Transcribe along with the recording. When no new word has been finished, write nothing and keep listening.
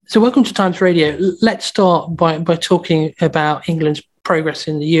So welcome to Times Radio. Let's start by talking about England's progress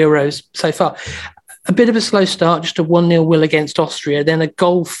in the Euros so far. A bit of a slow start, just a 1-0 win against Austria, then a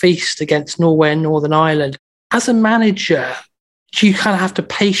goal feast against Norway and Northern Ireland. As a manager, do you kind of have to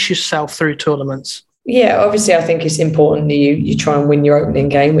pace yourself through tournaments? Yeah, obviously I think it's important that you try and win your opening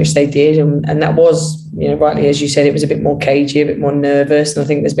game, which they did. And that was, rightly as you said, it was a bit more cagey, a bit more nervous. And I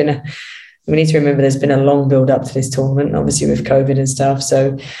think we need to remember there's been a long build up to this tournament, obviously with COVID and stuff.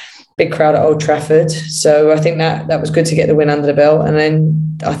 So big crowd at Old Trafford. So I think that was good to get the win under the belt. And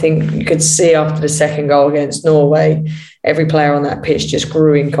then I think you could see after the second goal against Norway, every player on that pitch just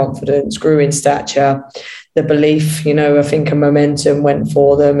grew in confidence, grew in stature. The belief, I think a momentum went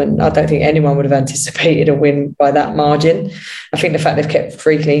for them. And I don't think anyone would have anticipated a win by that margin. I think the fact they've kept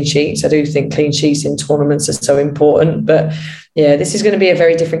 3 clean sheets, I do think clean sheets in tournaments are so important. But yeah, this is going to be a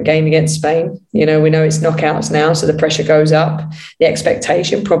very different game against Spain. We know it's knockouts now, so the pressure goes up. The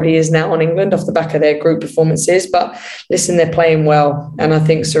expectation probably is now on England off the back of their group performances. But listen, they're playing well. And I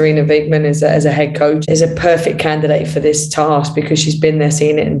think Sarina Wiegman, as a head coach, is a perfect candidate for this task because she's been there,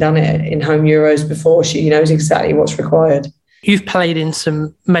 seen it and done it in home Euros before. She knows exactly what's required. You've played in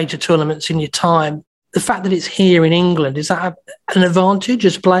some major tournaments in your time. The fact that it's here in England, is that an advantage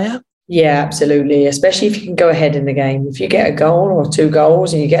as a player? Yeah, absolutely. Especially if you can go ahead in the game. If you get a goal or 2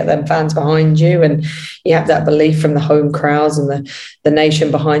 goals and you get them fans behind you and you have that belief from the home crowds and the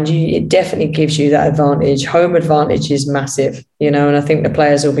nation behind you, it definitely gives you that advantage. Home advantage is massive, and I think the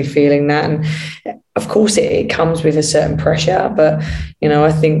players will be feeling that. And of course, it comes with a certain pressure, but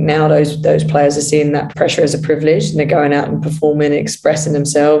I think now those players are seeing that pressure as a privilege, and they're going out and performing, expressing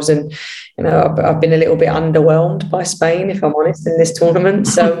themselves. And I've been a little bit underwhelmed by Spain, if I'm honest, in this tournament.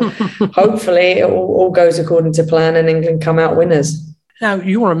 So hopefully it all goes according to plan, and England come out winners. Now,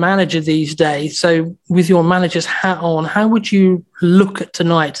 you're a manager these days, so with your manager's hat on, how would you look at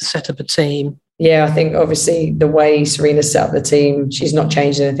tonight to set up a team? Yeah, I think obviously the way Sarina set up the team, she's not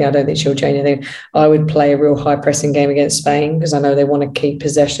changed anything. I don't think she'll change anything. I would play a real high pressing game against Spain because I know they want to keep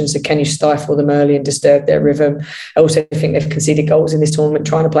possession. So can you stifle them early and disturb their rhythm? I also think they've conceded goals in this tournament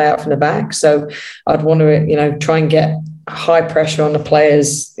trying to play out from the back. So I'd want to, try and get high pressure on the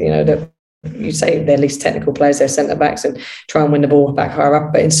players, that you say they're least technical players, they're centre-backs, and try and win the ball back higher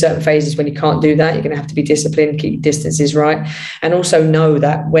up. But in certain phases when you can't do that, you're going to have to be disciplined, keep your distances right, and also know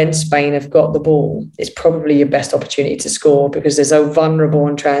that when Spain have got the ball, it's probably your best opportunity to score because they're so vulnerable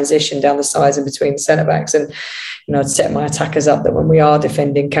in transition down the sides and between the centre-backs. And I'd set my attackers up that when we are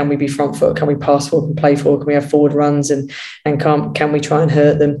defending, can we be front foot? Can we pass forward and play forward? Can we have forward runs? And can we try and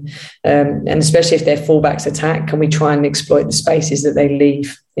hurt them? And especially if their fullbacks attack, can we try and exploit the spaces that they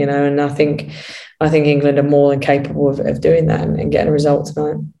leave? And I think England are more than capable of doing that and getting a result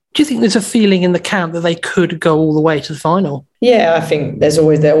tonight. Do you think there's a feeling in the camp that they could go all the way to the final? Yeah, I think there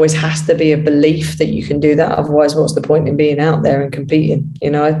always has to be a belief that you can do that. Otherwise, what's the point in being out there and competing?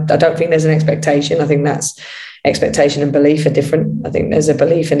 I don't think there's an expectation. I think that's expectation and belief are different. I think there's a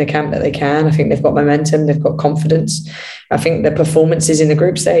belief in the camp that they can. I think they've got momentum, they've got confidence. I think the performances in the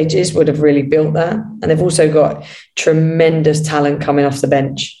group stages would have really built that. And they've also got tremendous talent coming off the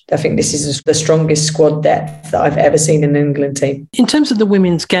bench. I think this is the strongest squad depth that I've ever seen in an England team. In terms of the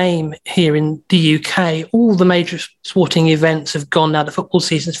women's game here in the UK, all the major sporting events have gone now. The football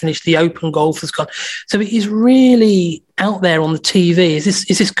season's finished, the Open golf has gone. So it is really out there on the TV. Is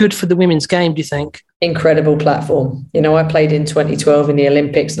this good for the women's game, do you think? Incredible platform. I played in 2012 in the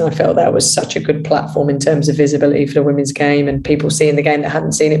Olympics and I felt that was such a good platform in terms of visibility for the women's game and people seeing the game that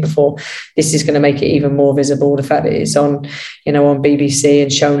hadn't seen it before. This is going to make it even more visible. The fact that it's on, on BBC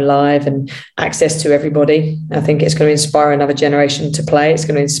and shown live and access to everybody. I think it's going to inspire another generation to play. It's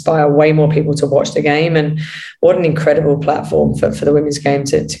going to inspire way more people to watch the game. And what an incredible platform for the women's game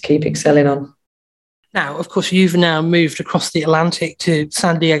to keep excelling on. Now, of course, you've now moved across the Atlantic to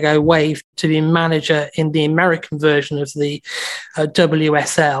San Diego Wave to be manager in the American version of the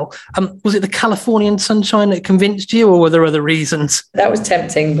WSL. Was it the Californian sunshine that convinced you, or were there other reasons? That was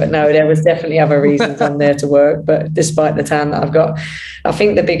tempting, but no, there was definitely other reasons on there to work. But despite the tan that I've got, I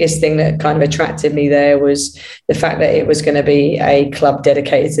think the biggest thing that kind of attracted me there was the fact that it was going to be a club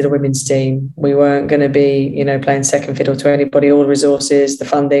dedicated to the women's team. We weren't going to be, playing second fiddle to anybody. All the resources, the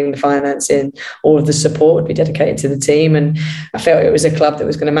funding, the financing, all of the support would be dedicated to the team. And I felt it was a club that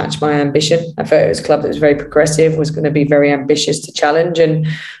was going to match my ambition. I felt it was a club that was very progressive, was going to be very ambitious to challenge. And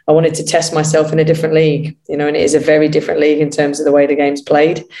I wanted to test myself in a different league, and it is a very different league in terms of the way the game's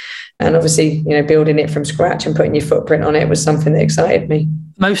played. And obviously, building it from scratch and putting your footprint on it was something that excited me.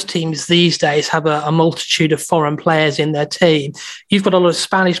 Most teams these days have a multitude of foreign players in their team. You've got a lot of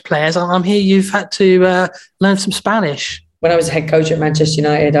Spanish players. I'm here, you've had to learn some Spanish. when I was head coach at Manchester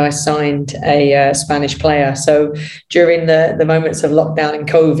United, I signed a Spanish player. So during the moments of lockdown and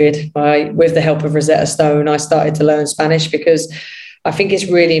COVID, with the help of Rosetta Stone, I started to learn Spanish because I think it's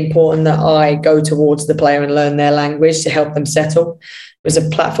really important that I go towards the player and learn their language to help them settle. It was a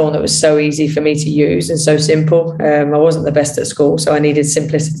platform that was so easy for me to use and so simple. I wasn't the best at school, so I needed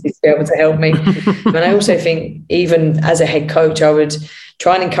simplicity to be able to help me. And I also think even as a head coach, I would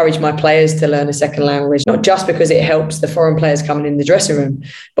try and encourage my players to learn a second language, not just because it helps the foreign players coming in the dressing room,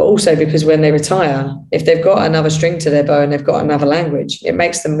 but also because when they retire, if they've got another string to their bow and they've got another language, it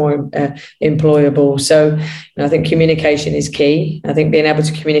makes them more employable. So I think communication is key. I think being able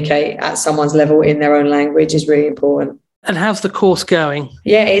to communicate at someone's level in their own language is really important. And how's the course going?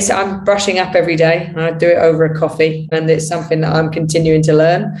 Yeah, I'm brushing up every day. I do it over a coffee, and it's something that I'm continuing to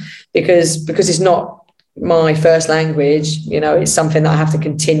learn because it's not my first language. It's something that I have to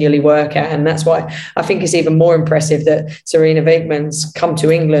continually work at, and that's why I think it's even more impressive that Sarina Wiegman's come to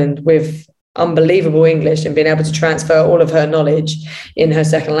England with unbelievable English and been able to transfer all of her knowledge in her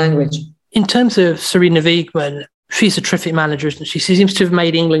second language. In terms of Sarina Wiegman, she's a terrific manager, isn't she? She seems to have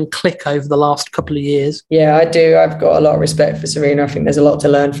made England click over the last couple of years. Yeah, I do. I've got a lot of respect for Sarina. I think there's a lot to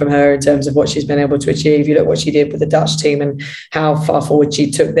learn from her in terms of what she's been able to achieve. You look what she did with the Dutch team and how far forward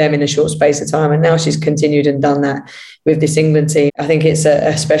she took them in a short space of time. And now she's continued and done that with this England team. I think it's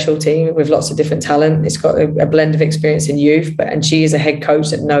a special team with lots of different talent. It's got a blend of experience in youth, and she is a head coach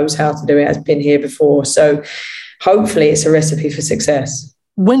that knows how to do it, has been here before. So hopefully it's a recipe for success.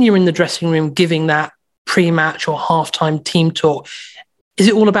 When you're in the dressing room giving that pre-match or halftime team talk, is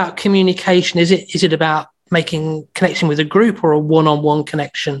it all about communication? Is it about making connection with a group or a one-on-one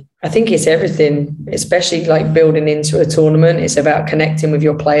connection? I think it's everything, especially like building into a tournament. It's about connecting with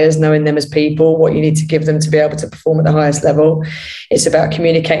your players, knowing them as people, what you need to give them to be able to perform at the highest level. It's about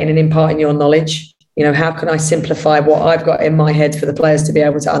communicating and imparting your knowledge. How can I simplify what I've got in my head for the players to be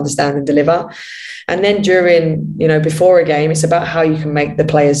able to understand and deliver? And then before a game, it's about how you can make the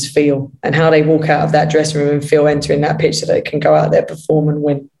players feel and how they walk out of that dressing room and feel entering that pitch so they can go out there, perform and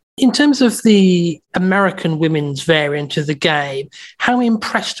win. In terms of the American women's variant of the game, how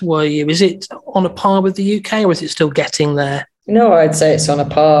impressed were you? Is it on a par with the UK or is it still getting there? No, I'd say it's on a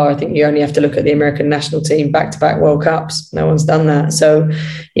par. I think you only have to look at the American national team, back-to-back World Cups. No one's done that. So,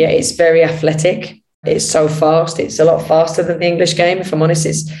 yeah, it's very athletic. It's so fast. It's a lot faster than the English game, if I'm honest.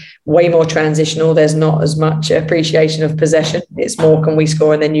 It's way more transitional. There's not as much appreciation of possession. It's more, can we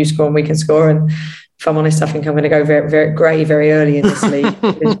score and then you score and we can score. And if I'm honest, I think I'm going to go very, very grey very early in this league.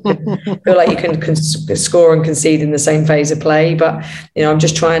 I feel like you can score and concede in the same phase of play. But, I'm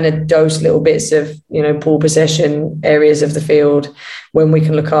just trying to dose little bits of, ball possession areas of the field when we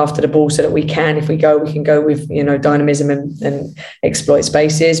can look after the ball so that we can go with, dynamism and exploit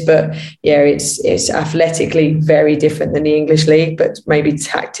spaces. But, yeah, it's athletically very different than the English league, but maybe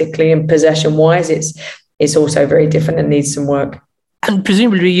tactically and possession-wise, it's also very different and needs some work. And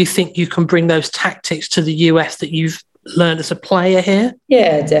presumably you think you can bring those tactics to the US that you've learned as a player here?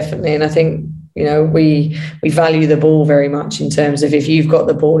 Yeah, definitely. And I think, we value the ball very much in terms of if you've got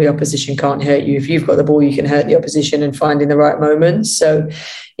the ball, the opposition can't hurt you. If you've got the ball, you can hurt the opposition and find in the right moments. So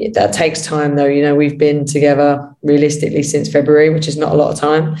that takes time though. We've been together realistically since February, which is not a lot of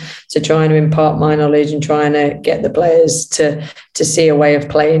time. So trying to impart my knowledge and trying to get the players to see a way of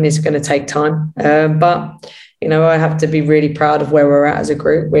playing is going to take time. But I have to be really proud of where we're at as a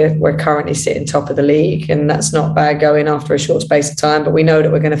group. We're currently sitting top of the league, and that's not bad going after a short space of time. But we know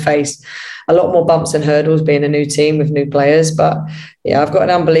that we're going to face a lot more bumps and hurdles being a new team with new players. But yeah, I've got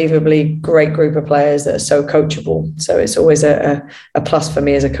an unbelievably great group of players that are so coachable. So it's always a plus for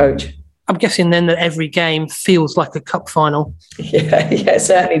me as a coach. I'm guessing then that every game feels like a cup final. Yeah, it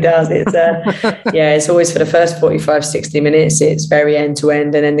certainly does. It's it's always for the first 45, 60 minutes. It's very end to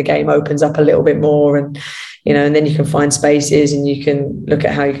end, and then the game opens up a little bit more, and and then you can find spaces and you can look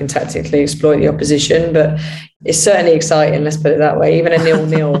at how you can tactically exploit the opposition. But it's certainly exciting, let's put it that way. Even a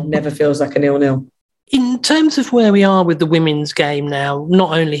 0-0 never feels like a 0-0. In terms of where we are with the women's game now,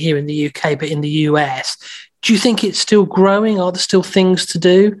 not only here in the UK, but in the US, do you think it's still growing? Are there still things to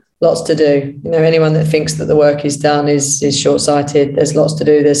do? Lots to do. Anyone that thinks that the work is done is short-sighted. There's lots to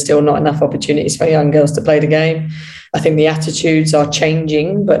do. There's still not enough opportunities for young girls to play the game. I think the attitudes are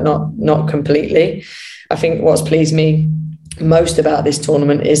changing, but not completely. I think what's pleased me most about this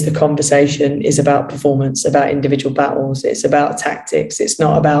tournament is the conversation is about performance, about individual battles. It's about tactics. It's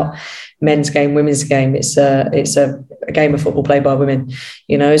not about men's game, women's game. It's a game of football played by women,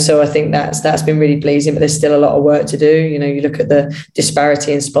 So I think that's been really pleasing, but there's still a lot of work to do. You look at the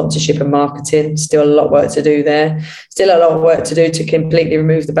disparity in sponsorship and marketing, still a lot of work to do there. Still a lot of work to do to completely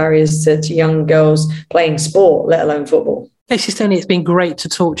remove the barriers to young girls playing sport, let alone football. Casey Stoney, it's been great to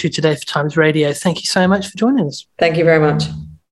talk to you today for Times Radio. Thank you so much for joining us. Thank you very much.